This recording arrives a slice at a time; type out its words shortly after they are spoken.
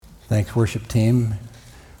Thanks, worship team.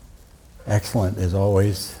 Excellent as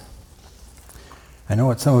always. I know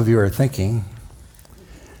what some of you are thinking.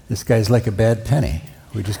 This guy's like a bad penny.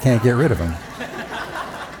 We just can't get rid of him.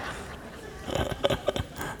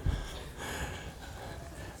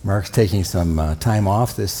 Mark's taking some time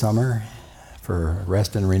off this summer for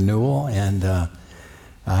rest and renewal, and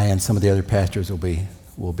I and some of the other pastors will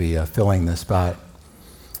be filling the spot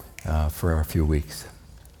for a few weeks.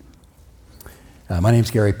 My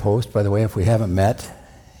name's Gary Post, by the way, if we haven't met,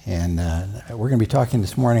 and we're going to be talking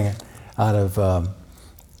this morning out of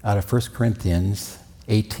 1 Corinthians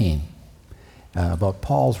 18 about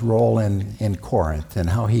Paul's role in Corinth and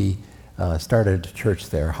how he started a church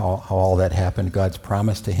there, how all that happened, God's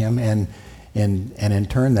promise to him, and in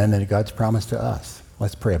turn then God's promise to us.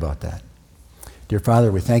 Let's pray about that. Dear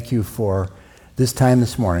Father, we thank you for this time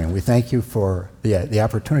this morning. We thank you for the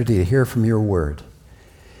opportunity to hear from your word.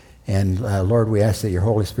 And Lord, we ask that your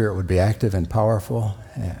Holy Spirit would be active and powerful,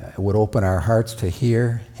 would open our hearts to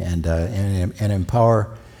hear and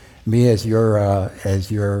empower me as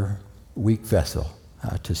your weak vessel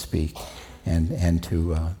to speak and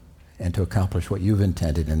to accomplish what you've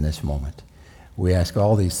intended in this moment. We ask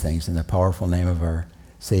all these things in the powerful name of our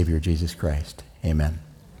Savior, Jesus Christ. Amen.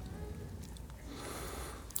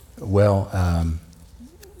 Well,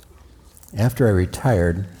 after I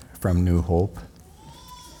retired from New Hope,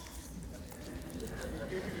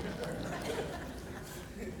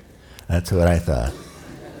 that's what I thought.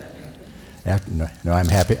 No, I'm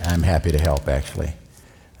happy to help, actually.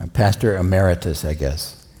 I'm Pastor Emeritus, I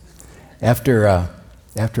guess. After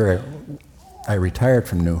I retired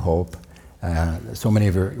from New Hope, so many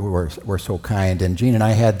of you were so kind, and Gene and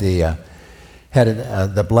I had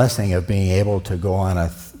the blessing of being able to go on a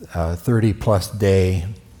 30-plus day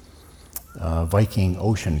Viking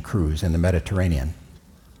ocean cruise in the Mediterranean.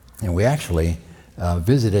 And we actually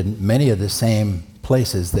visited many of the same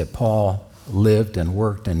places that Paul lived and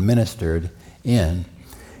worked and ministered in.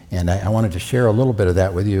 And I wanted to share a little bit of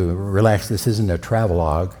that with you. Relax, this isn't a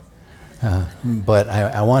travelogue, but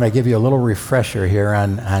I want to give you a little refresher here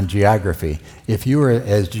on geography. If you were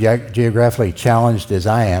as geographically challenged as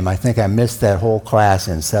I am, I think I missed that whole class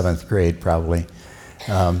in 7th grade probably.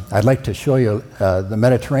 I'd like to show you the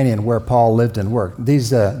Mediterranean where Paul lived and worked.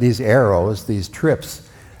 These arrows, these trips,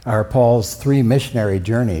 are Paul's 3 missionary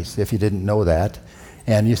journeys, if you didn't know that.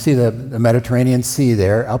 And you see the Mediterranean Sea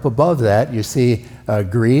there. Up above that, you see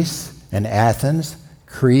Greece and Athens,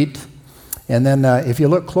 Crete. And then if you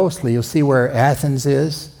look closely, you'll see where Athens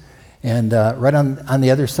is. And right on the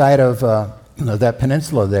other side of that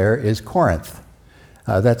peninsula there is Corinth.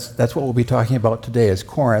 That's what we'll be talking about today is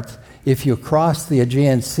Corinth. If you cross the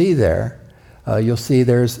Aegean Sea there, you'll see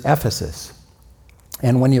there's Ephesus.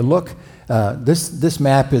 And when you look, this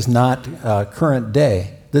map is not current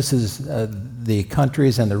day. This is the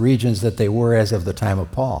countries and the regions that they were as of the time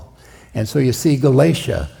of Paul. And so you see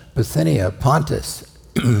Galatia, Bithynia, Pontus.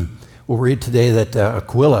 We'll read today that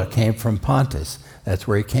Aquila came from Pontus. That's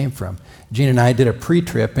where he came from. Gene and I did a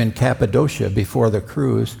pre-trip in Cappadocia before the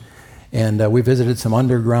cruise, and we visited some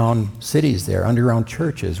underground cities there, underground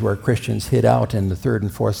churches where Christians hid out in the 3rd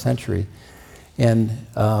and 4th century. And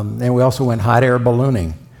we also went hot air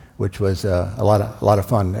ballooning, which was a lot of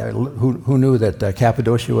fun. Who knew that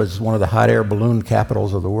Cappadocia was one of the hot air balloon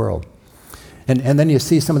capitals of the world? And then you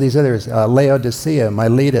see some of these others: Laodicea,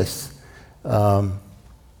 Miletus,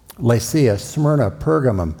 Lycia, Smyrna,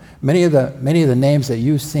 Pergamum. Many of the names that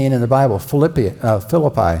you've seen in the Bible. Philippi,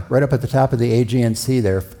 right up at the top of the Aegean Sea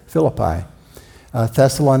there. Philippi,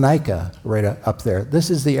 Thessalonica, right up there.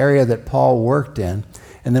 This is the area that Paul worked in.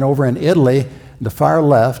 And then over in Italy, the far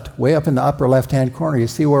left, way up in the upper left-hand corner, you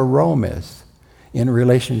see where Rome is in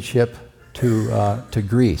relationship to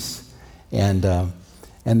Greece. And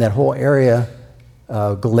that whole area,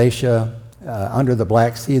 Galatia, under the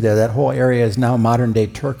Black Sea there, that whole area is now modern-day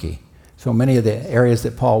Turkey. So many of the areas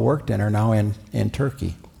that Paul worked in are now in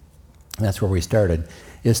Turkey. And that's where we started,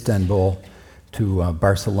 Istanbul to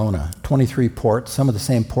Barcelona. 23 ports, some of the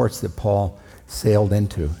same ports that Paul sailed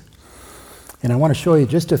into. And I want to show you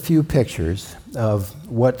just a few pictures of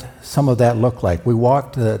what some of that looked like. We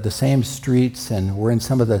walked the same streets and we're in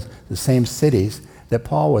some of the same cities that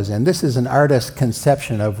Paul was in. This is an artist's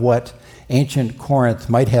conception of what ancient Corinth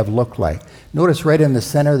might have looked like. Notice right in the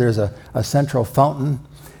center there's a central fountain,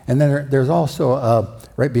 and then there's also,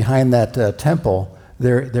 right behind that temple,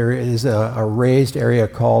 there is a raised area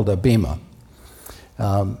called a bema.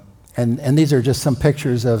 And these are just some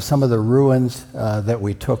pictures of some of the ruins that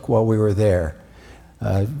we took while we were there.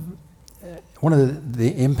 One of the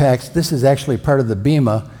impacts, this is actually part of the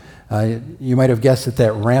bema. You might have guessed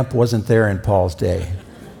that ramp wasn't there in Paul's day.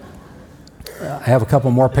 I have a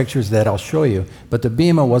couple more pictures that I'll show you, but the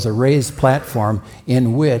bema was a raised platform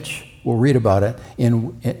in which, we'll read about it,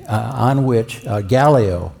 on which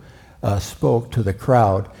Gallio spoke to the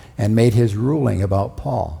crowd and made his ruling about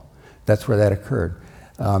Paul. That's where that occurred.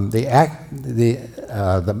 The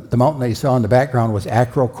mountain that you saw in the background was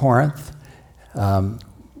Acrocorinth.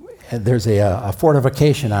 There's a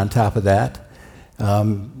fortification on top of that.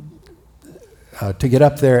 To get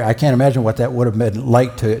up there, I can't imagine what that would have been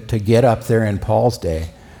like to get up there in Paul's day.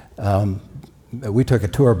 We took a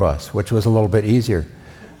tour bus, which was a little bit easier.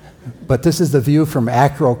 But this is the view from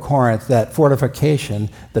Acrocorinth, that fortification.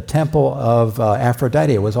 The temple of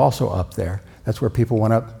Aphrodite was also up there. That's where people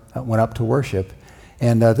went up to worship.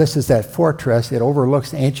 And this is that fortress. It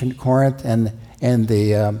overlooks ancient Corinth and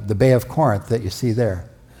the Bay of Corinth that you see there,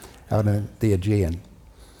 out in the Aegean.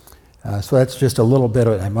 So that's just a little bit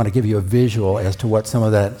I want to give you a visual as to what some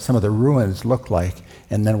of the ruins look like,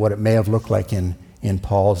 and then what it may have looked like in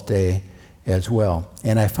Paul's day as well.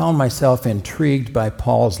 And I found myself intrigued by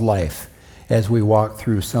Paul's life as we walked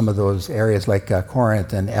through some of those areas like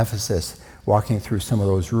Corinth and Ephesus, walking through some of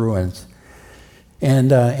those ruins,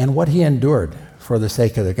 and what he endured for the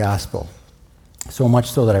sake of the gospel. So much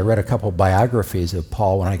so that I read a couple biographies of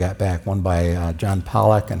Paul when I got back, one by John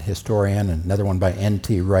Pollock, an historian, and another one by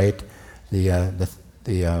N.T. Wright, the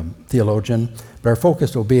theologian. But our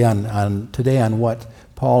focus will be today on what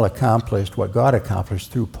Paul accomplished, what God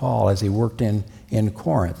accomplished through Paul as he worked in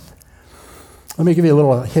Corinth. Let me give you a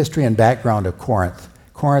little history and background of Corinth.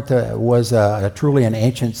 Corinth was truly an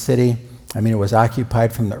ancient city. I mean, it was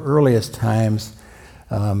occupied from the earliest times.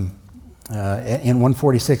 In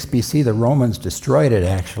 146 BC, the Romans destroyed it,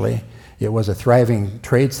 actually. It was a thriving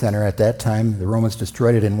trade center at that time. The Romans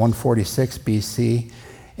destroyed it in 146 BC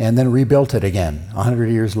and then rebuilt it again 100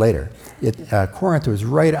 years later. Corinth was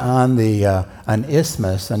right on an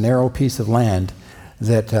isthmus, a narrow piece of land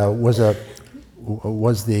that was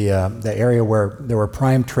the area where there were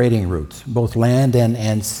prime trading routes, both land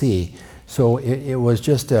and sea. So it was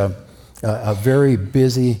just a very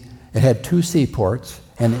busy, it had 2 seaports,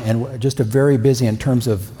 and just a very busy in terms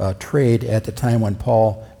of trade at the time when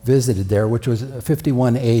Paul visited there, which was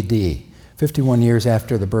 51 AD, 51 years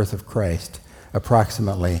after the birth of Christ,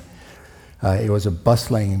 approximately. It was a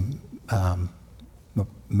bustling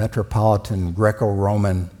metropolitan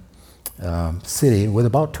Greco-Roman city with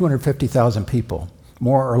about 250,000 people,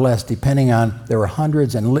 more or less, depending on, there were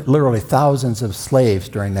hundreds and literally thousands of slaves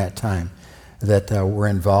during that time that were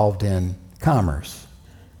involved in commerce.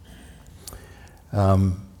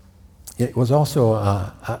 It was also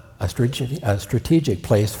a strategic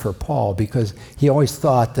place for Paul, because he always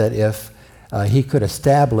thought that if he could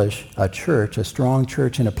establish a church, a strong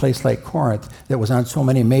church in a place like Corinth that was on so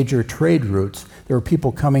many major trade routes, there were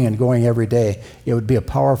people coming and going every day, it would be a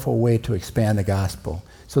powerful way to expand the gospel.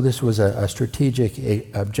 So this was a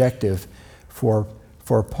strategic objective for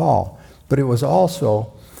Paul. But it was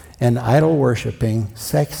also an idol-worshiping,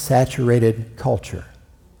 sex-saturated culture.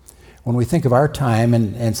 When we think of our time,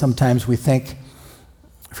 and sometimes we think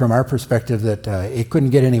from our perspective that it couldn't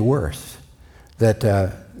get any worse, that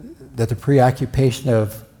the preoccupation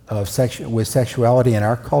with sexuality in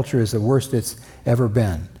our culture is the worst it's ever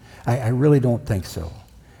been. I really don't think so.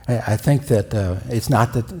 I think that it's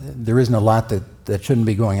not that there isn't a lot that shouldn't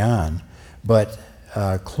be going on, but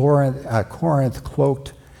Corinth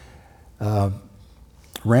cloaked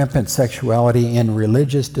rampant sexuality in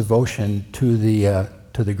religious devotion to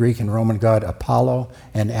the Greek and Roman god Apollo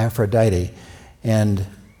and Aphrodite. And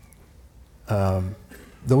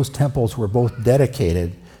those temples were both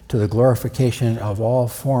dedicated to the glorification of all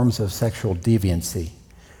forms of sexual deviancy.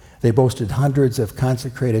 They boasted hundreds of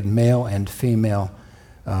consecrated male and female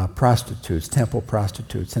prostitutes, temple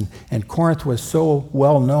prostitutes. And Corinth was so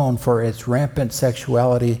well known for its rampant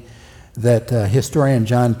sexuality that historian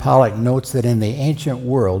John Pollock notes that in the ancient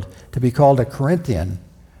world, to be called a Corinthian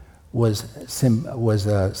was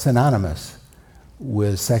synonymous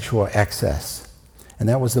with sexual excess. And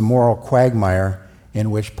that was the moral quagmire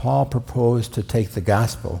in which Paul proposed to take the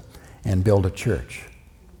gospel and build a church.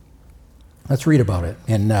 Let's read about it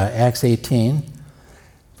in Acts 18,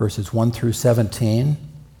 verses 1 through 17.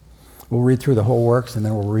 We'll read through the whole works, and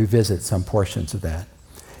then we'll revisit some portions of that.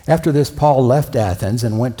 After this, Paul left Athens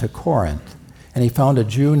and went to Corinth, and he found a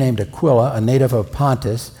Jew named Aquila, a native of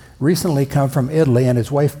Pontus, recently come from Italy, and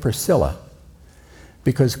his wife Priscilla,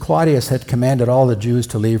 because Claudius had commanded all the Jews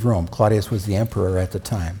to leave Rome. Claudius was the emperor at the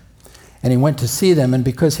time. And he went to see them, and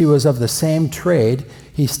because he was of the same trade,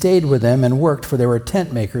 he stayed with them and worked, for they were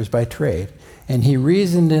tent makers by trade. And he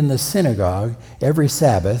reasoned in the synagogue every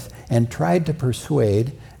Sabbath and tried to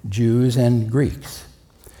persuade Jews and Greeks.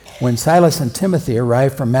 When Silas and Timothy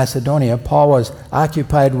arrived from Macedonia, Paul was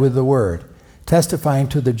occupied with the word, testifying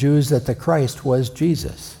to the Jews that the Christ was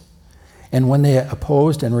Jesus. And when they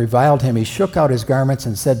opposed and reviled him, he shook out his garments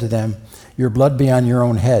and said to them, "Your blood be on your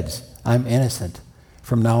own heads. I'm innocent.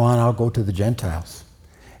 From now on, I'll go to the Gentiles."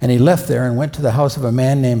 And he left there and went to the house of a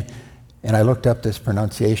man named, and I looked up this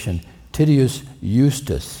pronunciation, Titius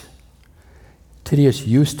Justus. Titius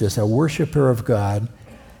Justus, a worshiper of God.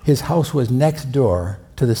 His house was next door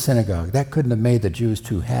to the synagogue. That couldn't have made the Jews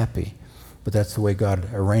too happy, but that's the way God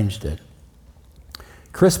arranged it.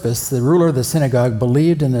 Crispus, the ruler of the synagogue,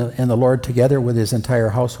 believed in the Lord together with his entire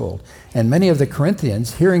household. And many of the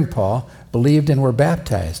Corinthians, hearing Paul, believed and were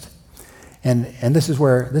baptized. And this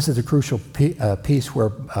is a crucial piece where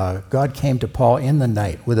God came to Paul in the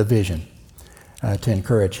night with a vision to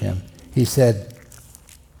encourage him. He said,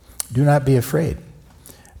 "Do not be afraid,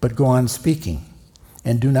 but go on speaking,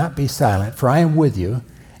 and do not be silent, for I am with you,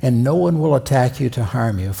 and no one will attack you to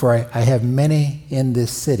harm you, for I have many in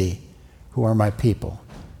this city who are my people."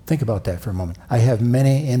 Think about that for a moment. I have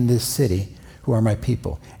many in this city who are my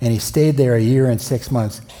people. And he stayed there 1 year and 6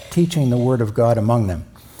 months, teaching the word of God among them.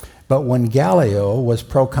 But when Gallio was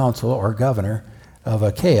proconsul or governor of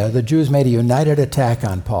Achaia, the Jews made a united attack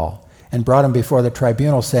on Paul and brought him before the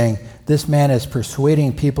tribunal, saying, "This man is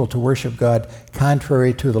persuading people to worship God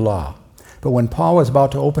contrary to the law." But when Paul was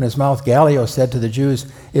about to open his mouth, Gallio said to the Jews,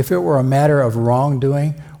 "If it were a matter of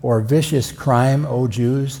wrongdoing or vicious crime, O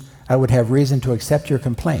Jews, I would have reason to accept your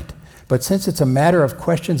complaint. But since it's a matter of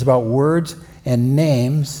questions about words and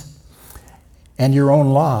names and your own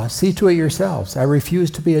law, see to it yourselves. I refuse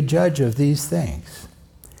to be a judge of these things."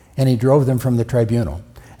 And he drove them from the tribunal.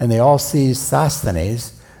 And they all seized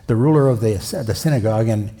Sosthenes, the ruler of the synagogue,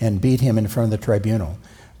 and beat him in front of the tribunal.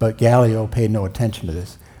 But Gallio paid no attention to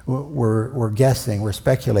this. We're guessing, we're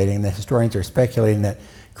speculating, the historians are speculating that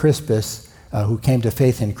Crispus, who came to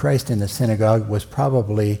faith in Christ in the synagogue, was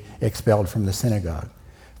probably expelled from the synagogue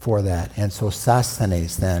for that. And so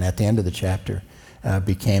Sosthenes then, at the end of the chapter,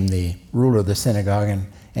 became the ruler of the synagogue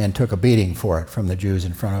and took a beating for it from the Jews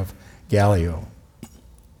in front of Gallio.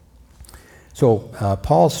 So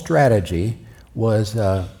Paul's strategy was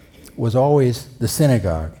always the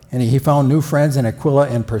synagogue. And he found new friends in Aquila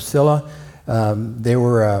and Priscilla. They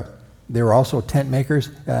were also tent makers.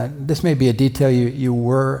 This may be a detail you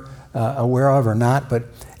were aware of or not, but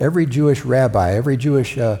every Jewish rabbi, every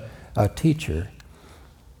Jewish teacher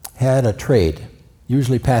had a trade,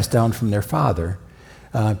 usually passed down from their father.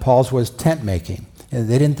 Paul's was tent making.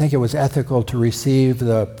 They didn't think it was ethical to receive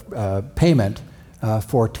the payment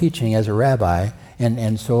for teaching as a rabbi,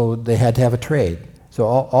 and so they had to have a trade. So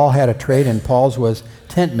all had a trade, and Paul's was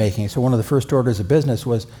tent making. So one of the first orders of business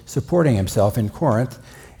was supporting himself in Corinth,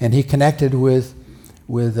 and he connected with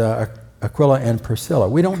Aquila and Priscilla.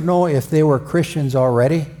 We don't know if they were Christians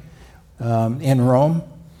already in Rome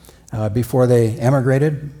before they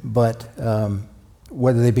emigrated, but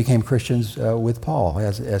whether they became Christians with Paul,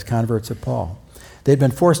 as converts of Paul. They'd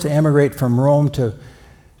been forced to emigrate from Rome to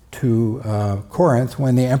Corinth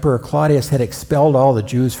when the Emperor Claudius had expelled all the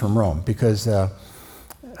Jews from Rome, because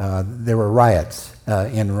there were riots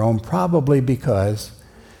in Rome, probably because,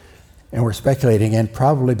 and we're speculating, and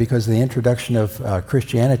probably because of the introduction of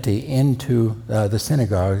Christianity into the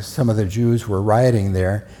synagogues. Some of the Jews were rioting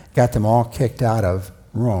there, got them all kicked out of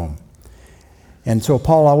Rome. And so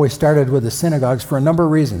Paul always started with the synagogues for a number of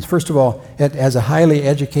reasons. First of all, as a highly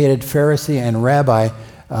educated Pharisee and rabbi,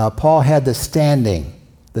 Paul had the standing,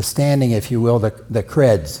 if you will, the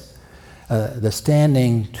creds, the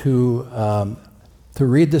standing to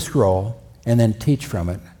read the scroll and then teach from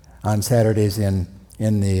it on Saturdays in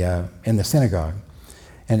the synagogue.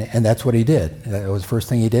 And that's what he did. That was the first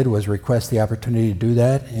thing he did, was request the opportunity to do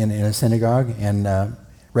that in a synagogue, and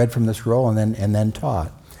read from the scroll and then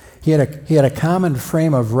taught. He had a common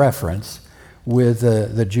frame of reference with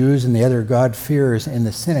the Jews and the other God-fearers in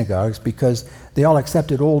the synagogues, because they all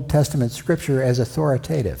accepted Old Testament scripture as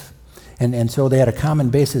authoritative. And so they had a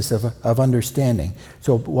common basis of understanding.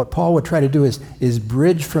 So what Paul would try to do is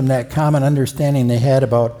bridge from that common understanding they had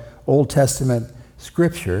about Old Testament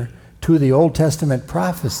scripture to the Old Testament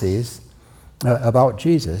prophecies about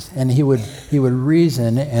Jesus. And he would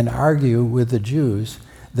reason and argue with the Jews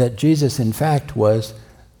that Jesus, in fact, was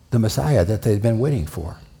the Messiah that they'd been waiting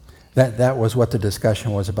for. That was what the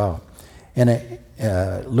discussion was about. And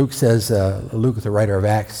Luke, the writer of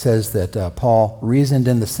Acts, says that Paul reasoned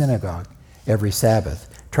in the synagogue every Sabbath,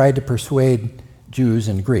 tried to persuade Jews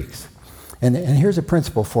and Greeks. And here's a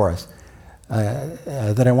principle for us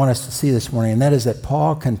that I want us to see this morning, and that is that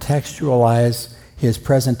Paul contextualized his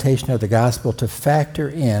presentation of the gospel to factor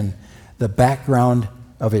in the background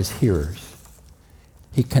of his hearers.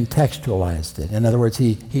 He contextualized it. In other words,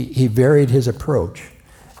 he varied his approach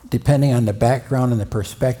depending on the background and the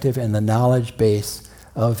perspective and the knowledge base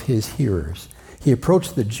of his hearers. He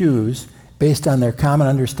approached the Jews based on their common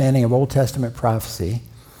understanding of Old Testament prophecy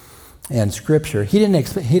and Scripture. He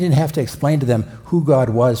didn't have to explain to them who God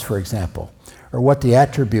was, for example, or what the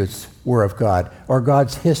attributes were of God, or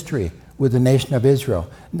God's history with the nation of Israel.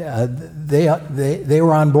 They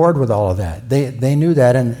were on board with all of that. They knew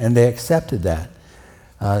that and they accepted that.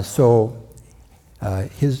 So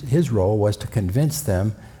his role was to convince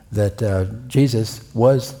them that Jesus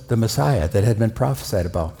was the Messiah that had been prophesied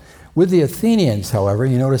about. With the Athenians, however,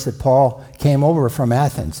 you notice that Paul came over from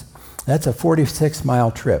Athens. That's a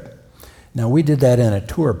 46-mile trip. Now, we did that in a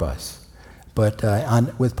tour bus, but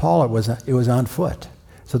with Paul, it was on foot.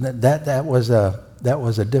 So that was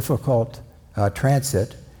a difficult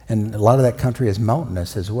transit, and a lot of that country is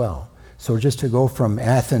mountainous as well. So just to go from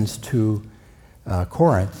Athens to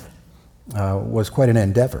Corinth was quite an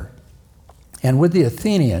endeavor. And with the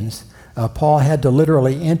Athenians, Paul had to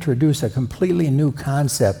literally introduce a completely new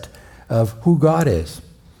concept of who God is.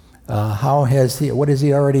 What has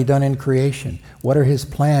he already done in creation? What are his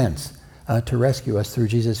plans to rescue us through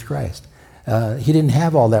Jesus Christ? He didn't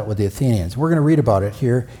have all that with the Athenians. We're going to read about it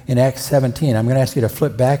here in Acts 17. I'm going to ask you to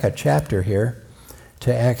flip back a chapter here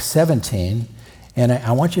to Acts 17. And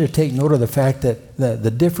I want you to take note of the fact that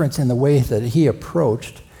the difference in the way that he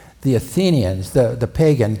approached the Athenians, the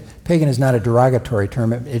pagan is not a derogatory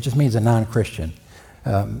term, it just means a non-Christian,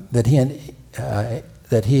 that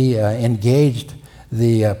he engaged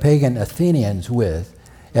the pagan Athenians with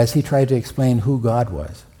as he tried to explain who God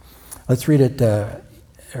was. Let's read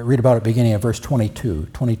about it beginning at verse 22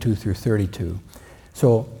 through 32.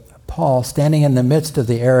 So Paul, standing in the midst of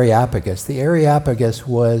the Areopagus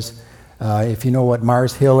was, if you know what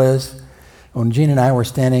Mars Hill is, when Gene and I were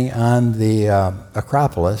standing on the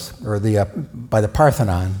Acropolis, or by the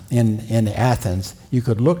Parthenon in Athens, you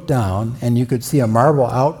could look down and you could see a marble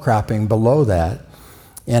outcropping below that.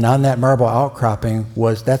 And on that marble outcropping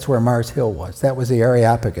that's where Mars Hill was. That was the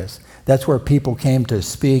Areopagus. That's where people came to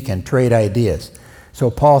speak and trade ideas.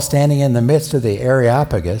 So Paul, standing in the midst of the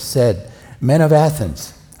Areopagus, said, "Men of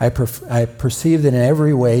Athens, I perceive that in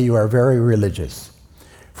every way you are very religious.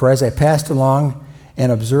 For as I passed along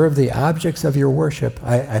and observed the objects of your worship,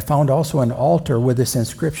 I found also an altar with this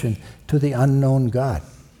inscription, 'To the unknown God.'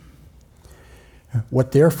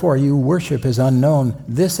 What therefore you worship is unknown,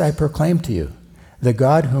 this I proclaim to you. The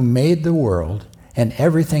God who made the world and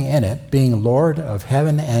everything in it, being Lord of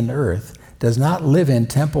heaven and earth, does not live in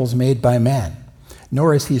temples made by man,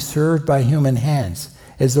 nor is he served by human hands,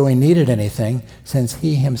 as though he needed anything, since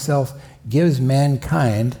he himself gives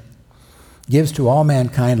to all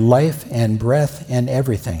mankind life and breath and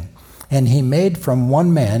everything. And he made from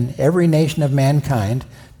one man every nation of mankind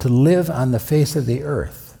to live on the face of the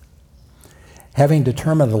earth, having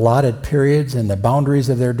determined allotted periods and the boundaries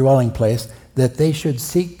of their dwelling place, that they should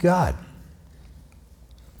seek God,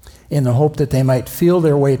 in the hope that they might feel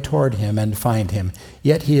their way toward him and find him.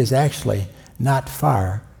 Yet he is actually not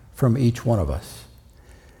far from each one of us."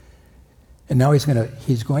 And now he's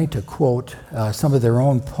going to quote some of their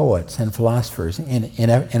own poets and philosophers in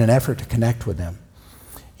an effort to connect with them.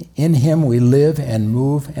 "In him we live and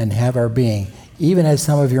move and have our being, even as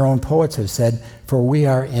some of your own poets have said, for we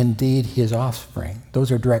are indeed his offspring."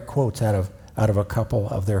 Those are direct quotes out of a couple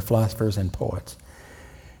of their philosophers and poets.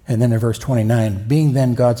 And then in verse 29, "Being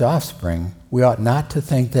then God's offspring, we ought not to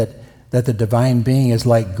think that the divine being is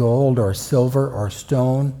like gold or silver or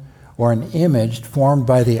stone, or an image formed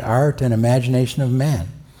by the art and imagination of man."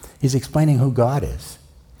 He's explaining who God is.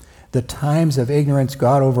 "The times of ignorance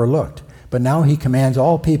God overlooked, but now he commands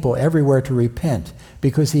all people everywhere to repent,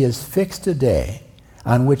 because he has fixed a day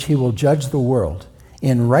on which he will judge the world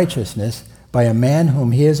in righteousness by a man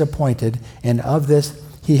whom he has appointed, and of this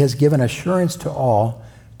he has given assurance to all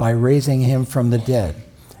by raising him from the dead."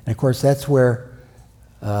 And of course, that's where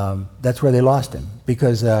they lost him,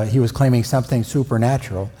 because he was claiming something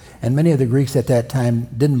supernatural. And many of the Greeks at that time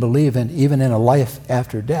didn't believe even in a life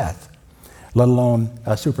after death, let alone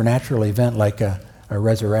a supernatural event like a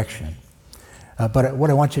resurrection. But what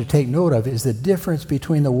I want you to take note of is the difference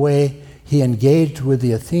between the way he engaged with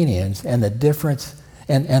the Athenians and the difference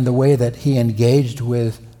and the way that he engaged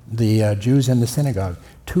with the Jews in the synagogue.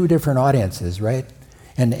 Two different audiences, right?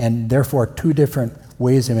 And therefore two different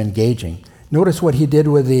ways of engaging. Notice what he did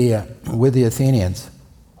with the Athenians.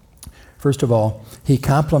 First of all, he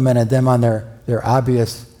complimented them on their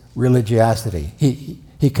obvious religiosity.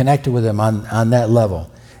 He connected with them on that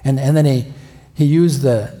level. And then he used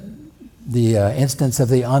the instance of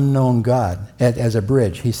the unknown God as a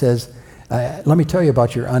bridge. He says, let me tell you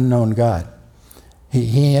about your unknown God.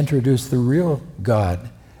 He introduced the real God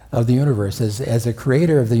of the universe as a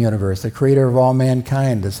creator of the universe, the creator of all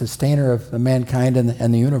mankind, the sustainer of the mankind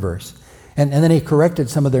and the universe. And then he corrected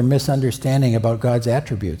some of their misunderstanding about God's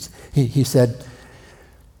attributes. He said,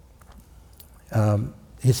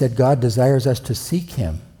 God desires us to seek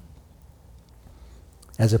him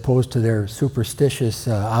as opposed to their superstitious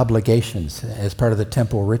obligations as part of the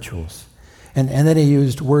temple rituals. And then he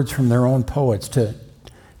used words from their own poets to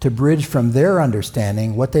bridge from their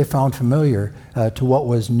understanding what they found familiar to what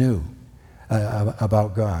was new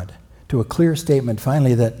about God, to a clear statement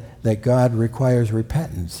finally that God requires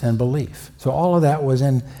repentance and belief. So all of that was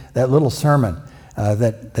in that little sermon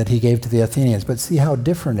that he gave to the Athenians. But see how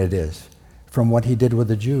different it is from what he did with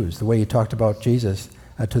the Jews, the way he talked about Jesus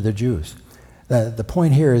to the Jews. The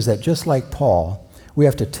point here is that just like Paul, we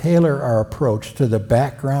have to tailor our approach to the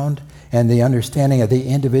background and the understanding of the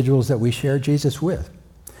individuals that we share Jesus with.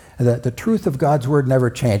 The truth of God's word never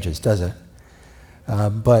changes, does it?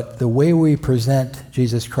 But the way we present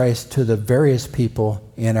Jesus Christ to the various people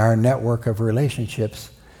in our network of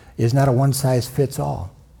relationships is not a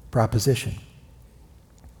one-size-fits-all proposition.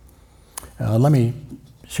 Let me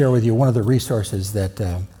share with you one of the resources that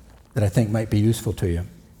I think might be useful to you.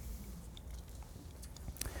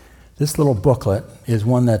 This little booklet is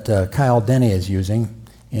one that Kyle Denny is using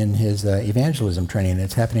in his evangelism training.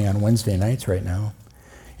 It's happening on Wednesday nights right now.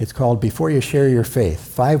 It's called Before You Share Your Faith,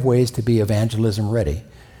 5 Ways to Be Evangelism Ready.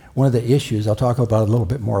 One of the issues, I'll talk about it a little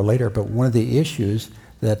bit more later, but one of the issues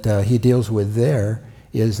that he deals with there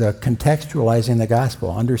is contextualizing the gospel,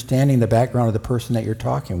 understanding the background of the person that you're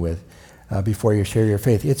talking with before you share your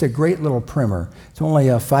faith. It's a great little primer. It's only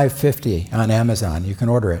 $5.50 on Amazon. You can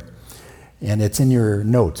order it. And it's in your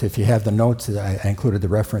notes. If you have the notes, I included the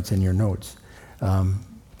reference in your notes.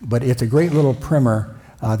 But it's a great little primer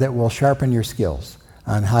that will sharpen your skills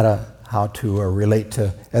on how to relate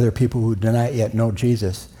to other people who do not yet know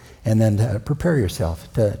Jesus, and then prepare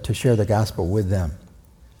yourself to share the gospel with them.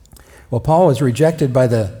 Well, Paul was rejected by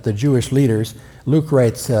the Jewish leaders. Luke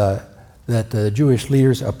writes that the Jewish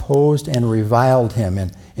leaders opposed and reviled him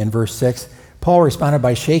in verse 6. Paul responded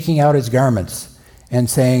by shaking out his garments and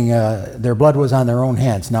saying their blood was on their own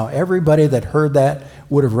hands. Now, everybody that heard that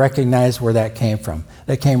would have recognized where that came from.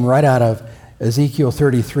 That came right out of Ezekiel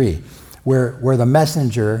 33. Where the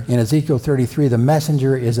messenger, in Ezekiel 33, the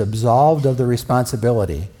messenger is absolved of the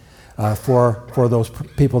responsibility for those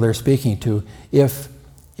people they're speaking to if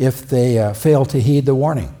they fail to heed the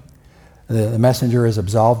warning. The messenger is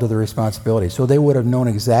absolved of the responsibility. So they would have known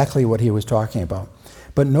exactly what he was talking about.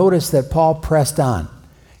 But notice that Paul pressed on.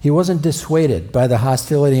 He wasn't dissuaded by the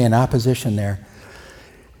hostility and opposition there.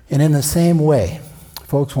 And in the same way,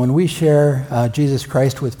 folks, when we share Jesus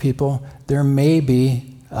Christ with people, there may be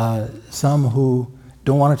some who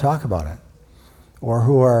don't want to talk about it, or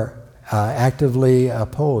who are actively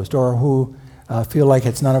opposed, or who feel like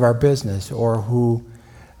it's none of our business, or who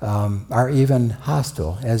are even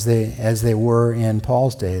hostile, as they were in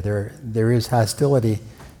Paul's day. There is hostility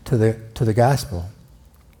to the gospel.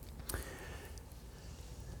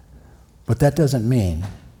 But that doesn't mean,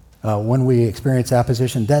 when we experience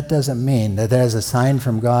opposition, that doesn't mean that is a sign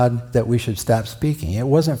from God that we should stop speaking. It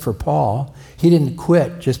wasn't for Paul. He didn't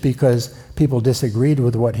quit just because people disagreed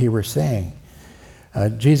with what he was saying.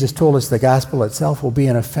 Jesus told us the gospel itself will be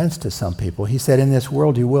an offense to some people. He said, in this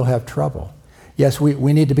world you will have trouble. Yes,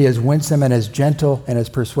 we need to be as winsome and as gentle and as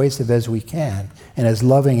persuasive as we can, and as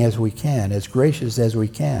loving as we can, as gracious as we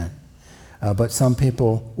can. But some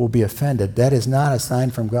people will be offended. That is not a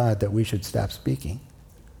sign from God that we should stop speaking.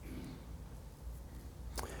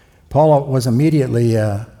 Paul was immediately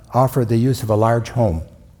offered the use of a large home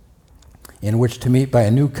in which to meet by a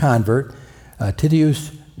new convert,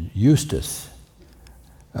 Titius Justus,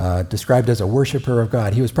 described as a worshiper of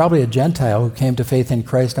God. He was probably a Gentile who came to faith in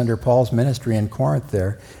Christ under Paul's ministry in Corinth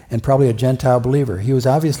there, and probably a Gentile believer. He was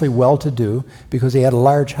obviously well-to-do because he had a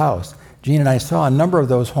large house. Gene and I saw a number of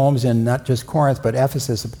those homes in not just Corinth, but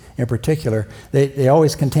Ephesus in particular. They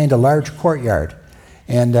always contained a large courtyard.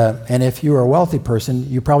 And if you were a wealthy person,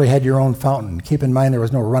 you probably had your own fountain. Keep in mind there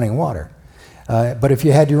was no running water. But if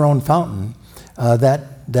you had your own fountain,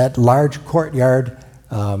 that large courtyard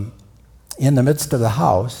in the midst of the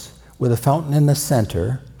house with a fountain in the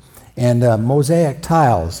center and mosaic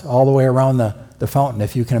tiles all the way around the fountain,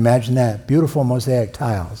 if you can imagine that, beautiful mosaic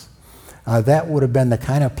tiles. That would have been the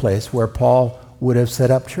kind of place where Paul would have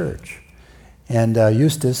set up church. And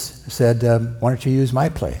Eustace said, why don't you use my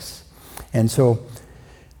place? And so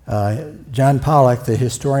John Pollock, the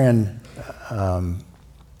historian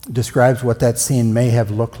describes what that scene may have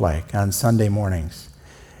looked like on Sunday mornings.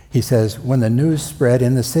 He says, when the news spread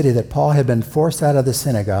in the city that Paul had been forced out of the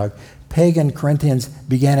synagogue, pagan Corinthians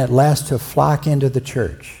began at last to flock into the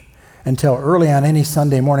church. Until early on any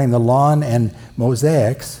Sunday morning, the lawn and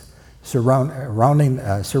mosaics surrounding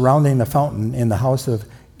the fountain in the house of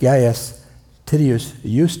Gaius Titius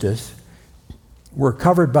Eustace were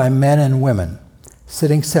covered by men and women,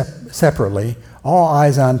 sitting separately, all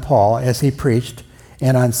eyes on Paul as he preached,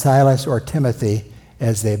 and on Silas or Timothy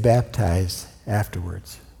as they baptized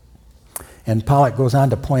afterwards. And Pollock goes on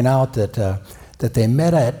to point out that they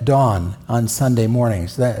met at dawn on Sunday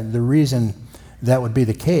mornings. The reason that would be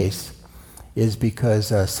the case is because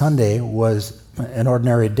Sunday was an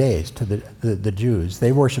ordinary day to the Jews.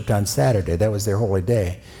 They worshiped on Saturday. That was their holy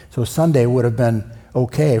day. So Sunday would have been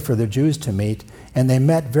okay for the Jews to meet, and they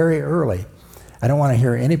met very early. I don't want to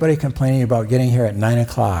hear anybody complaining about getting here at 9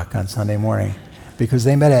 o'clock on Sunday morning, because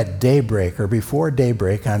they met at daybreak or before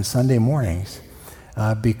daybreak on Sunday mornings,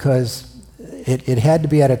 because it had to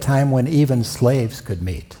be at a time when even slaves could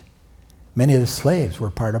meet. Many of the slaves were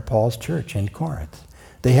part of Paul's church in Corinth.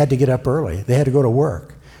 They had to get up early. They had to go to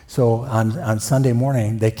work. So on Sunday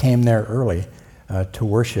morning, they came there early to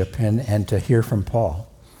worship and to hear from Paul.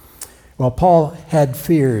 Well, Paul had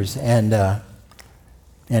fears, and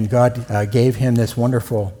God gave him this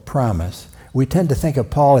wonderful promise. We tend to think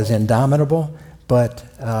of Paul as indomitable,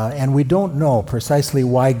 and we don't know precisely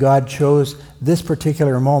why God chose this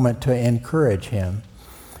particular moment to encourage him.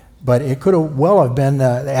 But it could well have been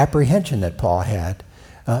the apprehension that Paul had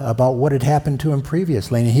about what had happened to him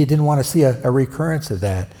previously, and he didn't want to see a recurrence of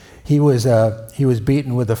that. He was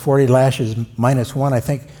beaten with the 40 lashes minus one, I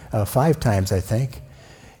think, 5 times, I think.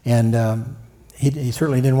 And he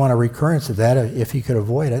certainly didn't want a recurrence of that if he could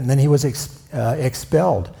avoid it. And then he was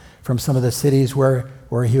expelled from some of the cities where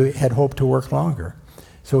he had hoped to work longer.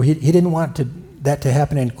 So he didn't want that to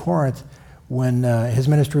happen in Corinth when his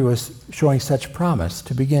ministry was showing such promise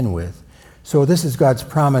to begin with. So this is God's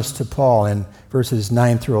promise to Paul in verses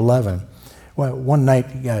 9 through 11. Well, one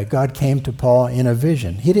night, God came to Paul in a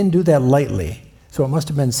vision. He didn't do that lightly, so it must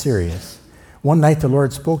have been serious. One night the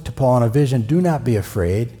Lord spoke to Paul in a vision, "Do not be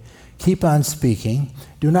afraid. Keep on speaking.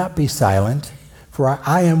 Do not be silent, for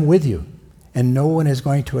I am with you, and no one is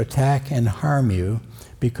going to attack and harm you,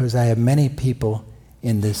 because I have many people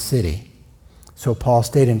in this city." So Paul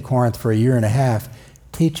stayed in Corinth for 1.5 years,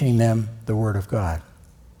 teaching them the Word of God.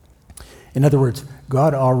 In other words,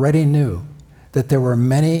 God already knew that there were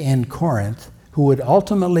many in Corinth who would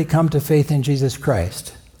ultimately come to faith in Jesus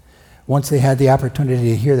Christ once they had the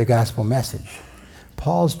opportunity to hear the gospel message.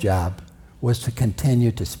 Paul's job was to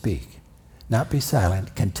continue to speak, not be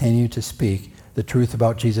silent, continue to speak the truth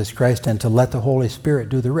about Jesus Christ and to let the Holy Spirit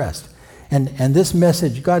do the rest. And this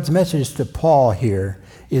message, God's message to Paul here,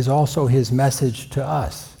 is also his message to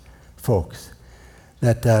us, folks,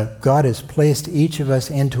 that God has placed each of us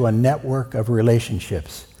into a network of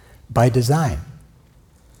relationships by design,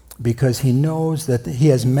 because he knows that he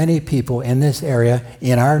has many people in this area,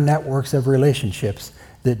 in our networks of relationships,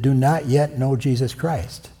 that do not yet know Jesus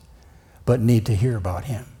Christ, but need to hear about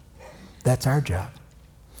him. That's our job.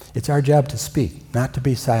 It's our job to speak, not to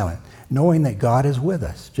be silent, knowing that God is with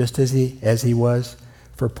us, just as he was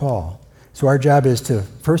for Paul. So our job is to,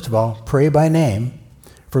 first of all, pray by name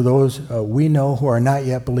for those we know who are not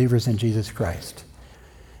yet believers in Jesus Christ.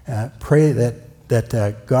 Pray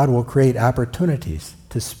that God will create opportunities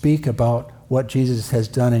to speak about what Jesus has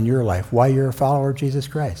done in your life, why you're a follower of Jesus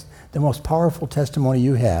Christ. The most powerful testimony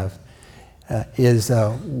you have is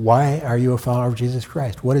why are you a follower of Jesus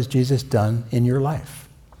Christ? What has Jesus done in your life?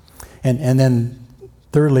 And then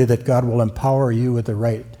thirdly, that God will empower you with the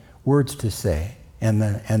right words to say and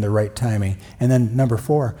the right timing. And then number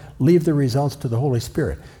 4, leave the results to the Holy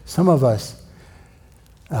Spirit. Some of us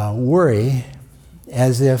worry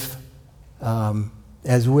as if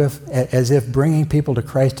bringing people to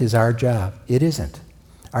Christ is our job. It isn't.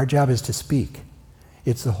 Our job is to speak.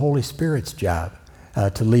 It's the Holy Spirit's job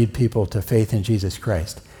to lead people to faith in Jesus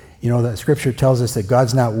Christ. You know, the Scripture tells us that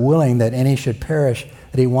God's not willing that any should perish,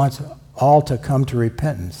 that he wants all to come to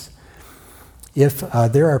repentance. If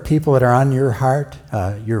there are people that are on your heart,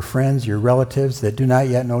 your friends, your relatives that do not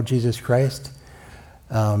yet know Jesus Christ,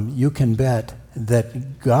 you can bet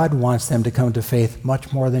that God wants them to come to faith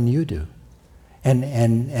much more than you do.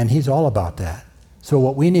 And he's all about that. So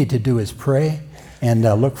what we need to do is pray and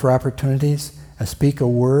look for opportunities, speak a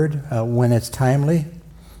word when it's timely,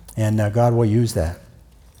 and God will use that.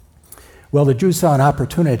 Well, the Jews saw an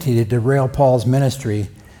opportunity to derail Paul's ministry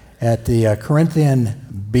at the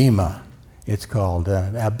Corinthian Bema, it's called.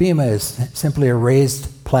 Bema is simply a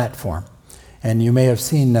raised platform. And you may have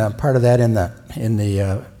seen part of that in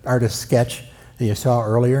the artist's sketch that you saw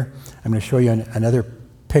earlier. I'm going to show you another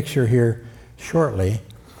picture here shortly.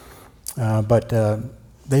 But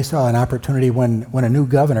they saw an opportunity when a new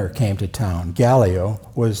governor came to town. Gallio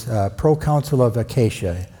was proconsul of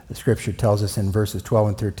Achaia. The scripture tells us in verses 12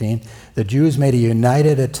 and 13. The Jews made a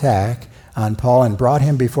united attack on Paul and brought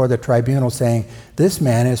him before the tribunal, saying, "This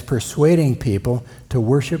man is persuading people to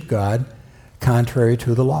worship God contrary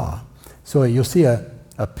to the law." So you'll see a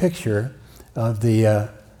picture of a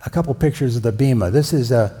couple pictures of the bema. This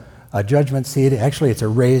is a judgment seat. Actually, it's a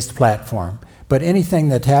raised platform. But anything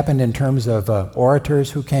that happened in terms of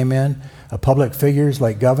orators who came in, public figures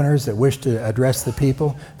like governors that wished to address the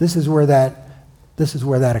people, this is where that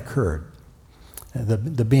occurred.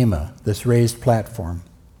 The bema, this raised platform.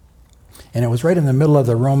 And it was right in the middle of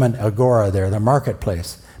the Roman agora there, the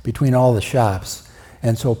marketplace, between all the shops.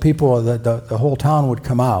 And so people, the whole town would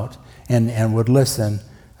come out and would listen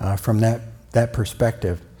from that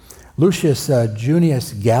perspective. Lucius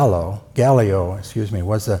Junius Gallio,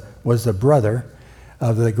 was the brother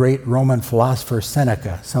of the great Roman philosopher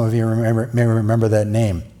Seneca. Some of you may remember that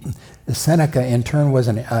name. Seneca, in turn, was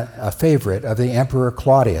a favorite of the Emperor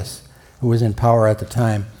Claudius, who was in power at the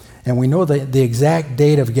time. And we know the exact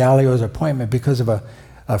date of Gallio's appointment because of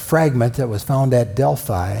a fragment that was found at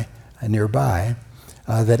Delphi nearby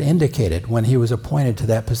that indicated when he was appointed to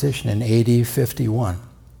that position in AD 51.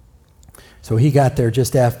 So he got there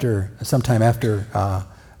just sometime after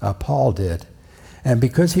Paul did. And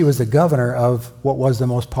because he was the governor of what was the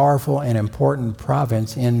most powerful and important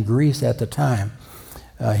province in Greece at the time,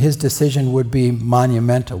 his decision would be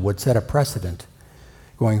monumental, would set a precedent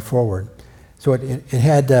going forward. So it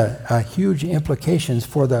had huge implications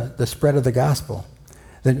for the spread of the gospel.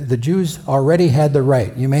 The Jews already had the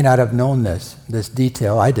right. You may not have known this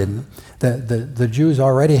detail. I didn't. The Jews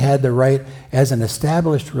already had the right as an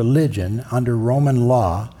established religion under Roman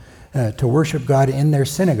law to worship God in their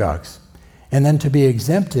synagogues, and then to be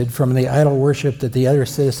exempted from the idol worship that the other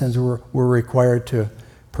citizens were required to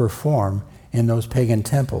perform in those pagan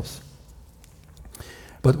temples.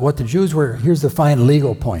 But what the Jews were, here's the fine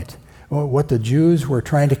legal point. What the Jews were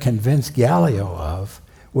trying to convince Gallio of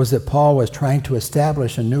was that Paul was trying to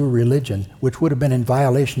establish a new religion which would have been in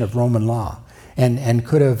violation of Roman law and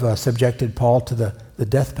could have subjected Paul to the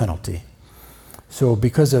death penalty. So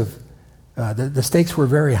because of, the stakes were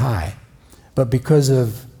very high, but because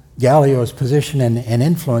of Gallio's position and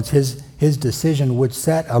influence, his decision would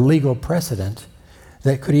set a legal precedent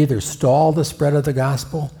that could either stall the spread of the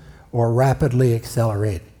gospel or rapidly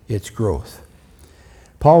accelerate its growth.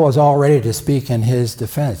 Paul was all ready to speak in his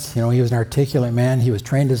defense. He was an articulate man. He was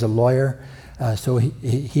trained as a lawyer, so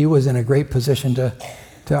he was in a great position to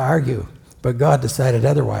argue. But God decided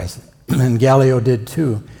otherwise, and Gallio did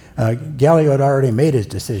too. Gallio had already made his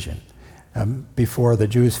decision before the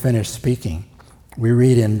Jews finished speaking. We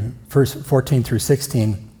read in verse 14 through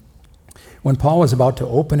 16, when Paul was about to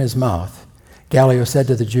open his mouth, Gallio said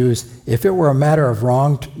to the Jews, "If it were a matter of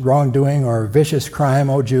wrongdoing or vicious crime,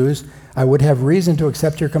 O Jews, I would have reason to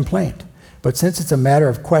accept your complaint. But since it's a matter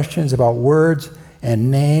of questions about words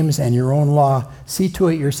and names and your own law, see to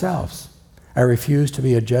it yourselves. I refuse to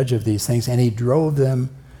be a judge of these things." And he drove them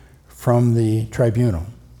from the tribunal.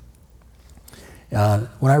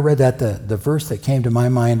 When I read that, the verse that came to my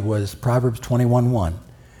mind was Proverbs 21:1,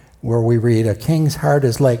 where we read, "A king's heart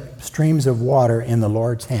is like streams of water in the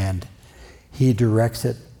Lord's hand. He directs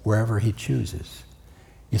it wherever he chooses."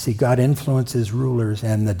 You see, God influences rulers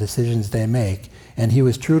and the decisions they make, and he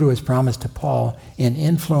was true to his promise to Paul in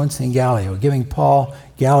influencing Gallio, giving Paul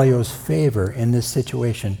Gallio's favor in this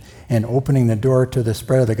situation and opening the door to the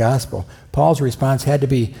spread of the gospel. Paul's response had to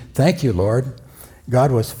be, "Thank you, Lord."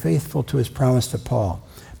 God was faithful to his promise to Paul.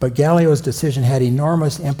 But Gallio's decision had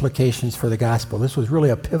enormous implications for the gospel. This was really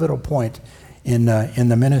a pivotal point in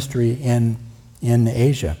the ministry in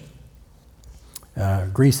Asia,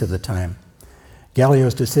 Greece of the time.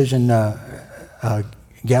 Gallio's decision,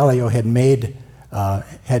 Gallio had made,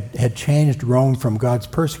 had changed Rome from God's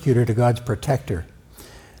persecutor to God's protector.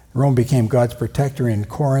 Rome became God's protector in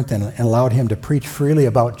Corinth and allowed him to preach freely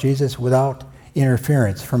about Jesus without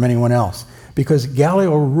interference from anyone else. Because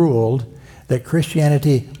Gallio ruled that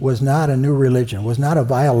Christianity was not a new religion, was not a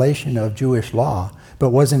violation of Jewish law, but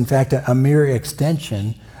was in fact a mere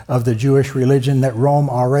extension of the Jewish religion that Rome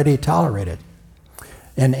already tolerated.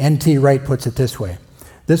 And N.T. Wright puts it this way: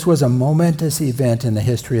 this was a momentous event in the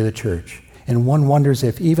history of the church, and one wonders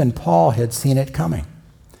if even Paul had seen it coming.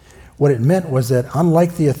 What it meant was that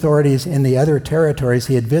unlike the authorities in the other territories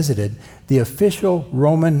he had visited, the official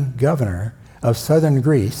Roman governor of southern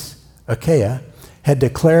Greece, Achaia, had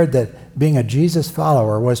declared that being a Jesus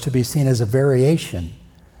follower was to be seen as a variation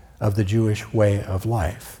of the Jewish way of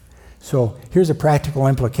life. So here's a practical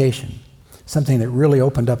implication, something that really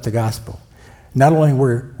opened up the gospel. Not only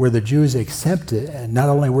were the Jews exempted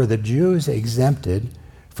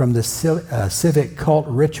from the civic cult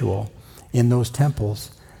ritual in those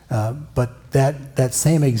temples, but that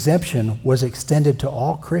same exemption was extended to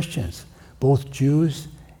all Christians, both Jews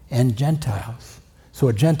and Gentiles. So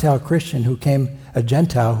a Gentile who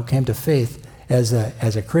came to faith as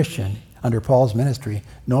a Christian under Paul's ministry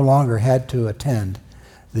no longer had to attend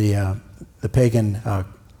the pagan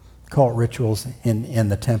cult rituals in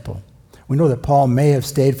the temple. We know that Paul may have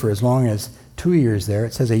stayed for as long as 2 years there.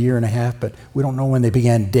 It says a year and a half, but we don't know when they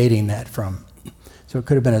began dating that from. So it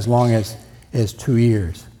could have been as long as 2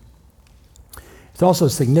 years. It's also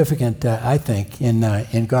significant, I think,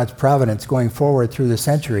 in God's providence going forward through the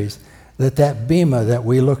centuries, that bema that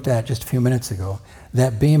we looked at just a few minutes ago,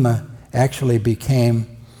 that bema actually became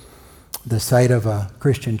the site of a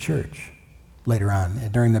Christian church later on,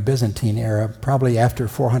 during the Byzantine era, probably after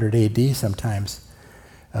 400 AD sometimes,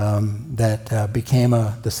 that became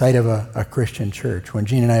the site of a Christian church. When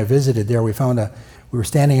Jean and I visited there, we were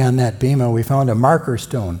standing on that bema, we found a marker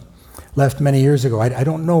stone left many years ago. I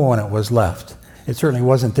don't know when it was left. It certainly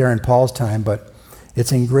wasn't there in Paul's time, but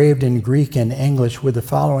it's engraved in Greek and English with the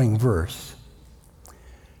following verse.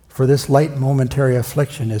 For this light momentary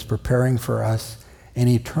affliction is preparing for us an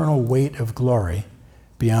eternal weight of glory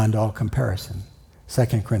beyond all comparison.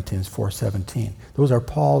 2 Corinthians 4:17. Those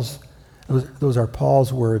are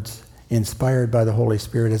Paul's words inspired by the Holy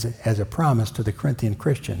Spirit as a promise to the Corinthian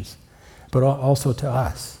Christians, but also to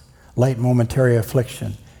us. Light momentary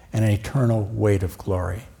affliction and an eternal weight of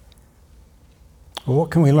glory. Well,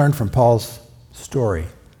 what can we learn from Paul's story?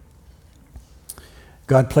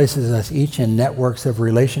 God places us each in networks of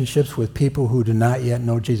relationships with people who do not yet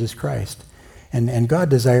know Jesus Christ. And God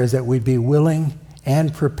desires that we be willing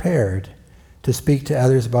and prepared to speak to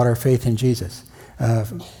others about our faith in Jesus.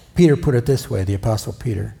 Peter put it this way, the Apostle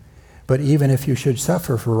Peter, but even if you should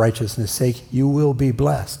suffer for righteousness' sake, you will be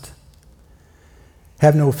blessed.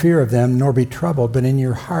 Have no fear of them, nor be troubled, but in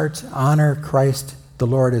your hearts honor Christ the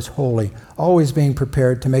Lord as holy, always being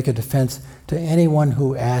prepared to make a defense to anyone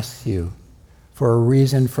who asks you for a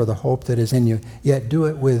reason for the hope that is in you, yet do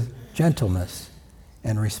it with gentleness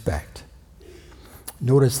and respect.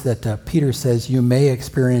 Notice that Peter says you may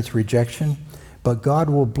experience rejection, but God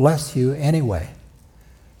will bless you anyway.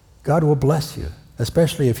 God will bless you,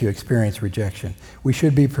 especially if you experience rejection. We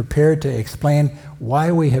should be prepared to explain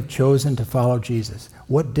why we have chosen to follow Jesus.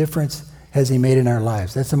 What difference has he made in our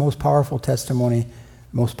lives? That's the most powerful testimony,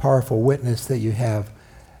 most powerful witness that you have.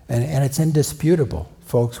 And it's indisputable,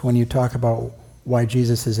 folks, when you talk about why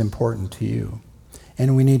Jesus is important to you.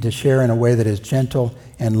 And we need to share in a way that is gentle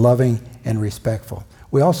and loving and respectful.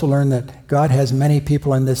 We also learn that God has many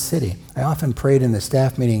people in this city. I often prayed in the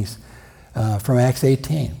staff meetings from Acts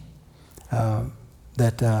 18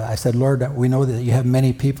 that I said, Lord, we know that you have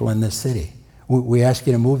many people in this city. We ask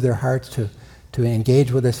you to move their hearts to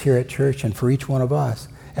engage with us here at church, and for each one of us,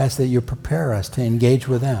 ask that you prepare us to engage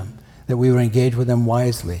with them, that we would engage with them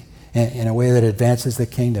wisely in a way that advances the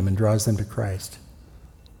kingdom and draws them to Christ.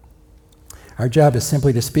 Our job is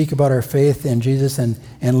simply to speak about our faith in Jesus and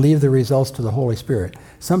leave the results to the Holy Spirit.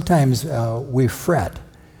 Sometimes we fret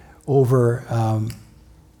over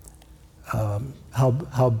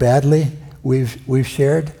how badly we've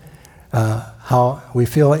shared, how we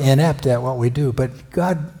feel inept at what we do. But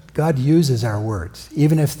God uses our words,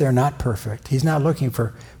 even if they're not perfect. He's not looking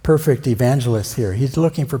for perfect evangelists here. He's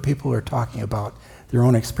looking for people who are talking about their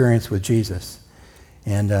own experience with Jesus.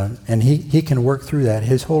 And he can work through that.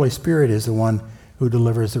 His Holy Spirit is the one who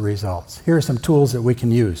delivers the results. Here are some tools that we can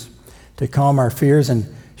use to calm our fears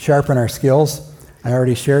and sharpen our skills. I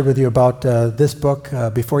already shared with you about this book,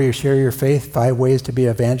 Before You Share Your Faith, 5 Ways to Be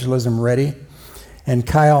Evangelism Ready. And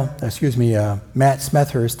Matt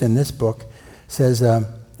Smethurst in this book says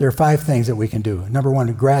there are 5 things that we can do. Number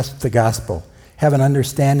 1, grasp the gospel. Have an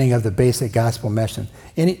understanding of the basic gospel mission.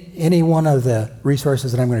 Any one of the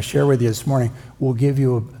resources that I'm going to share with you this morning will give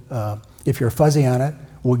you, if you're fuzzy on it,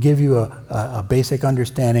 will give you a basic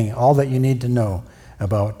understanding, all that you need to know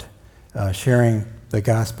about sharing the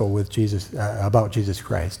gospel with Jesus, about Jesus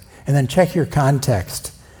Christ. And then check your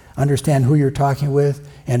context. Understand who you're talking with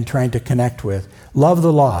and trying to connect with. Love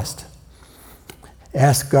the lost.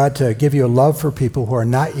 Ask God to give you a love for people who are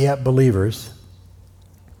not yet believers,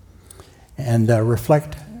 and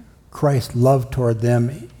reflect Christ's love toward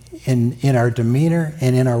them in our demeanor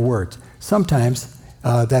and in our words. Sometimes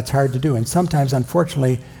that's hard to do, and sometimes,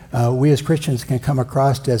 unfortunately, we as Christians can come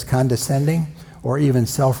across as condescending or even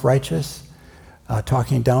self-righteous,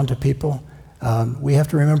 talking down to people, we have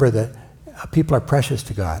to remember that people are precious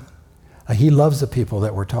to God. He loves the people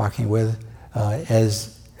that we're talking with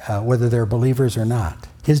whether they're believers or not.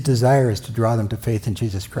 His desire is to draw them to faith in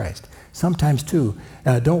Jesus Christ. Sometimes, too,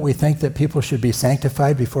 don't we think that people should be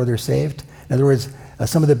sanctified before they're saved? In other words,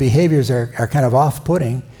 some of the behaviors are kind of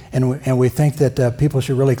off-putting, and we think that people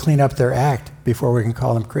should really clean up their act before we can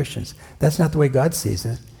call them Christians. That's not the way God sees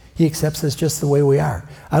it. He accepts us just the way we are.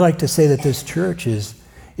 I like to say that this church is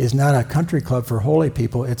not a country club for holy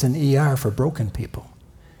people. It's an ER for broken people.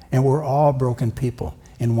 And we're all broken people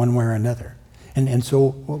in one way or another. And so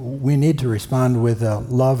we need to respond with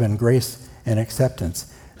love and grace and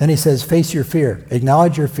acceptance. Then he says, face your fear.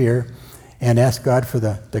 Acknowledge your fear and ask God for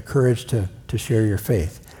the courage to share your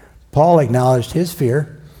faith. Paul acknowledged his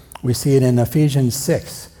fear. We see it in Ephesians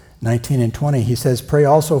 6:19 and 20. He says, pray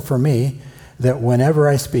also for me that whenever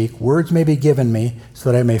I speak, words may be given me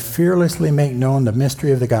so that I may fearlessly make known the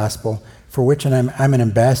mystery of the gospel, for which I'm an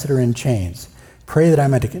ambassador in chains. Pray that I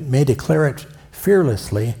may declare it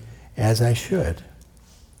fearlessly as I should.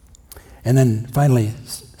 And then finally,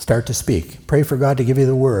 start to speak. Pray for God to give you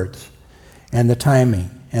the words and the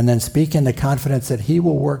timing, and then speak in the confidence that he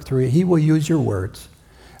will work through you. He will use your words.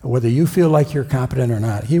 Whether you feel like you're competent or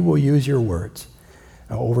not, he will use your words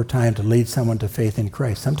over time to lead someone to faith in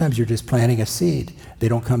Christ. Sometimes you're just planting a seed. They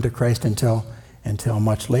don't come to Christ until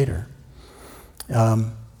much later.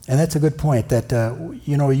 And that's a good point, that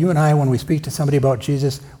you and I, when we speak to somebody about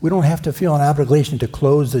Jesus, we don't have to feel an obligation to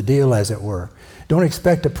close the deal, as it were. Don't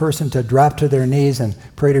expect a person to drop to their knees and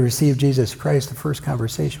pray to receive Jesus Christ the first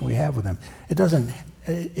conversation we have with them.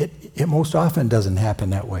 It most often doesn't happen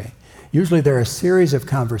that way. Usually there are a series of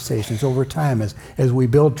conversations over time as we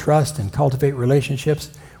build trust and cultivate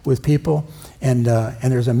relationships with people, and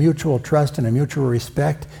there's a mutual trust and a mutual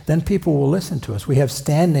respect. Then people will listen to us. We have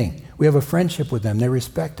standing. We have a friendship with them. They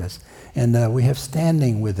respect us. And we have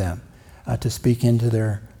standing with them to speak into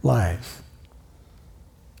their lives.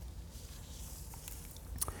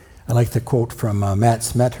 I like the quote from Matt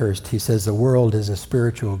Smethurst. He says, the world is a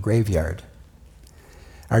spiritual graveyard.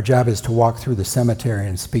 Our job is to walk through the cemetery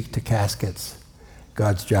and speak to caskets.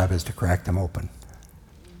 God's job is to crack them open.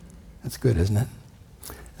 That's good, isn't it?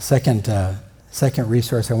 Second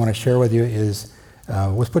resource I want to share with you is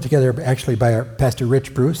was put together actually by our Pastor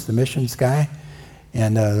Rich Bruce, the missions guy,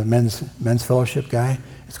 and the men's fellowship guy.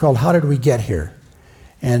 It's called How Did We Get Here?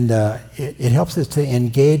 And it helps us to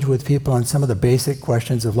engage with people on some of the basic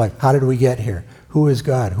questions of life. How did we get here? Who is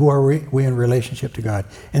God? Who are we in relationship to God?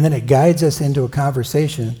 And then it guides us into a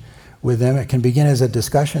conversation with them. It can begin as a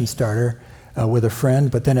discussion starter with a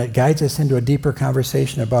friend, but then it guides us into a deeper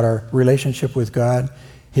conversation about our relationship with God,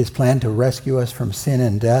 his plan to rescue us from sin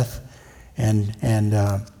and death, and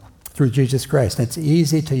through Jesus Christ. And it's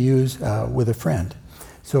easy to use with a friend.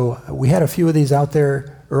 So we had a few of these out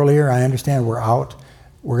there earlier. I understand we're out.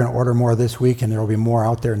 We're going to order more this week, and there will be more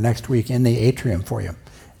out there next week in the atrium for you.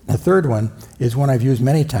 The third one is one I've used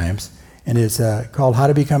many times, and it's called How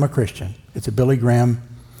to Become a Christian. It's a Billy Graham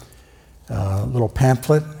little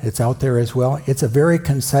pamphlet. It's out there as well. It's a very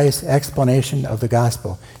concise explanation of the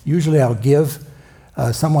gospel. Usually I'll give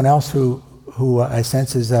someone else who I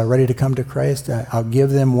sense is ready to come to Christ, I'll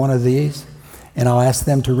give them one of these, and I'll ask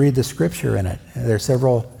them to read the scripture in it. There are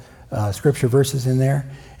several scripture verses in there,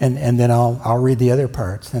 and then I'll read the other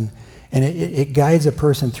parts. And it guides a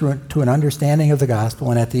person through to an understanding of the gospel,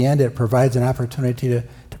 and at the end it provides an opportunity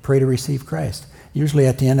to pray to receive Christ. Usually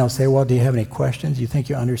at the end I'll say, well, do you have any questions? You think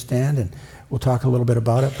you understand? And we'll talk a little bit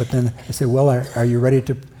about it. But then I say, well, are you ready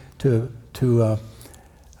to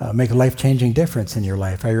make a life-changing difference in your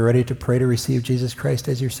life? Are you ready to pray to receive Jesus Christ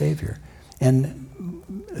as your Savior? And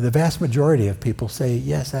the vast majority of people say,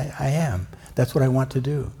 yes, I am. That's what I want to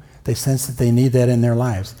do. They sense that they need that in their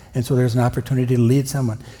lives. And so there's an opportunity to lead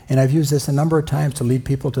someone. And I've used this a number of times to lead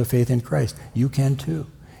people to faith in Christ. You can too.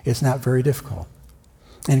 It's not very difficult.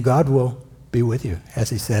 And God will be with you,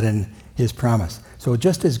 as he said in his promise. So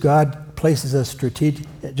just as God places us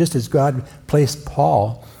just as God placed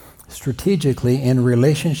Paul strategically in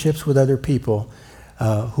relationships with other people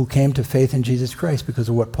who came to faith in Jesus Christ because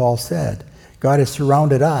of what Paul said, God has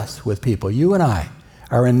surrounded us with people. You and I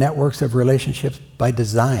are in networks of relationships by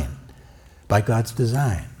design, by God's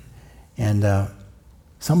design. And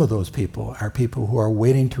some of those people are people who are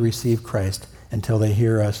waiting to receive Christ until they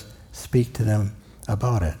hear us speak to them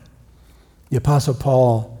about it. The Apostle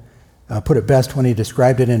Paul put it best when he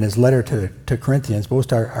described it in his letter to Corinthians,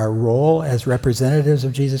 both our role as representatives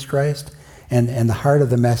of Jesus Christ and the heart of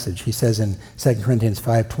the message. He says in 2 Corinthians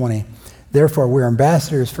 5:20, therefore we're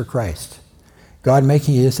ambassadors for Christ, God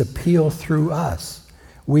making his appeal through us.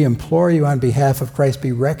 We implore you on behalf of Christ,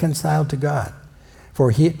 be reconciled to God.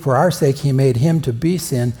 For our sake he made him to be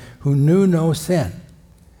sin who knew no sin,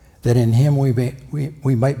 that in him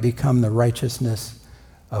we might become the righteousness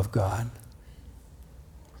of God.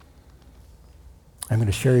 I'm going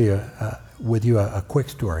to share with you a quick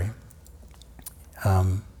story.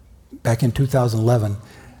 Back in 2011,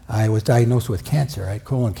 I was diagnosed with cancer. I had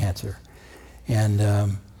colon cancer.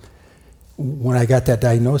 And when I got that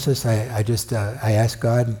diagnosis, I asked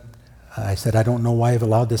God, I said, I don't know why you've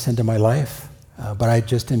allowed this into my life, but I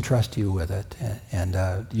just entrust you with it.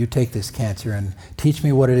 And you take this cancer and teach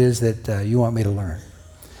me what it is that you want me to learn.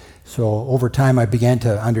 So over time, I began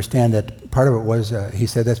to understand that part of it was, he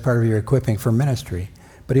said, that's part of your equipping for ministry.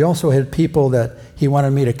 But he also had people that he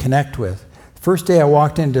wanted me to connect with. First day I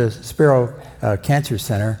walked into Sparrow Cancer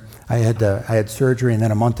Center, I had surgery and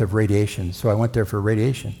then a month of radiation. So I went there for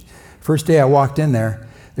radiation. First day I walked in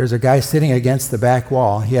there's a guy sitting against the back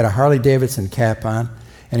wall. He had a Harley Davidson cap on,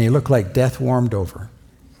 and he looked like death warmed over.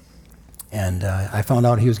 And I found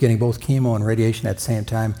out he was getting both chemo and radiation at the same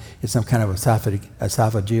time. It's some kind of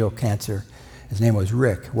esophageal cancer. His name was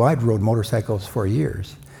Rick. Well, I'd rode motorcycles for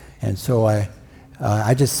years. And so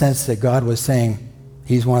I just sensed that God was saying,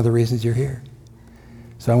 he's one of the reasons you're here.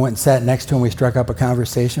 So I went and sat next to him. We struck up a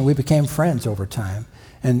conversation. We became friends over time.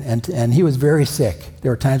 And he was very sick.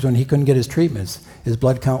 There were times when he couldn't get his treatments. His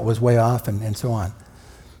blood count was way off and so on.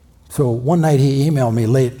 So one night he emailed me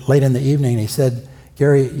late in the evening, and he said,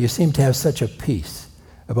 Gary, you seem to have such a peace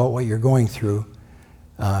about what you're going through.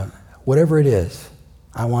 Whatever it is,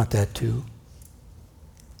 I want that too.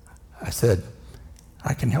 I said,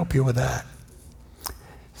 I can help you with that.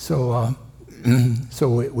 So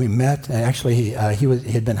we met, and actually he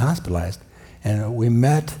had been hospitalized, and we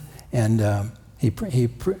met, and he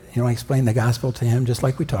explained the gospel to him just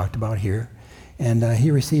like we talked about here, and he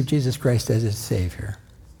received Jesus Christ as his Savior.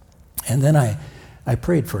 And then I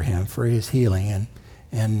prayed for him for his healing,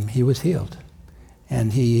 and he was healed,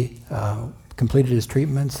 and he completed his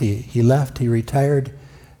treatments. He left. He retired.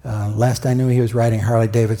 Last I knew, he was riding Harley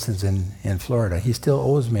Davidsons in Florida. He still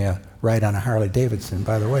owes me a ride on a Harley Davidson,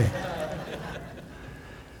 by the way.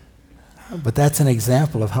 But that's an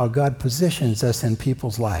example of how God positions us in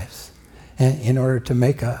people's lives, in order to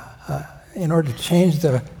change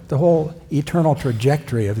the whole eternal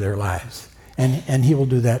trajectory of their lives. And he will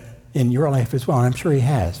do that in your life as well. And I'm sure he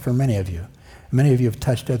has for many of you. Many of you have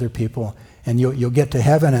touched other people, and you'll get to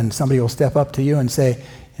heaven and somebody will step up to you and say,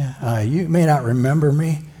 you may not remember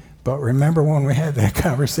me, but remember when we had that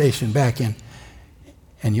conversation back in,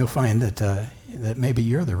 and you'll find that maybe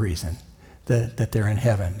you're the reason that they're in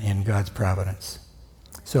heaven in God's providence.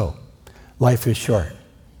 So, life is short.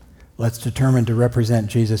 Let's determine to represent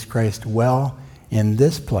Jesus Christ well in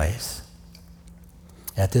this place,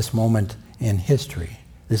 at this moment in history.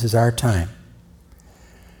 This is our time.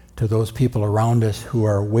 To those people around us who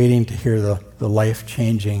are waiting to hear the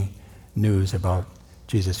life-changing news about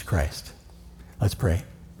Jesus Christ. Let's pray.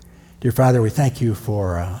 Dear Father, we thank you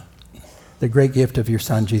for the great gift of your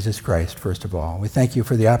Son, Jesus Christ, first of all. We thank you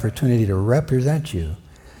for the opportunity to represent you.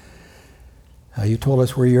 You told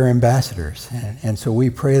us we're your ambassadors, and so we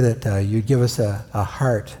pray that you give us a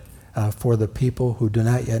heart for the people who do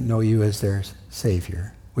not yet know you as their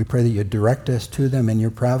Savior. We pray that you direct us to them in your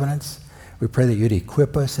providence. We pray that you'd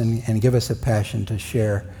equip us and give us a passion to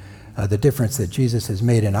share the difference that Jesus has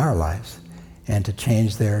made in our lives and to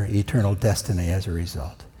change their eternal destiny as a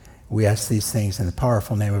result. We ask these things in the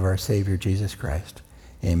powerful name of our Savior, Jesus Christ.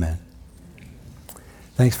 Amen.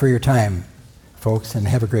 Thanks for your time, folks, and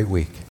have a great week.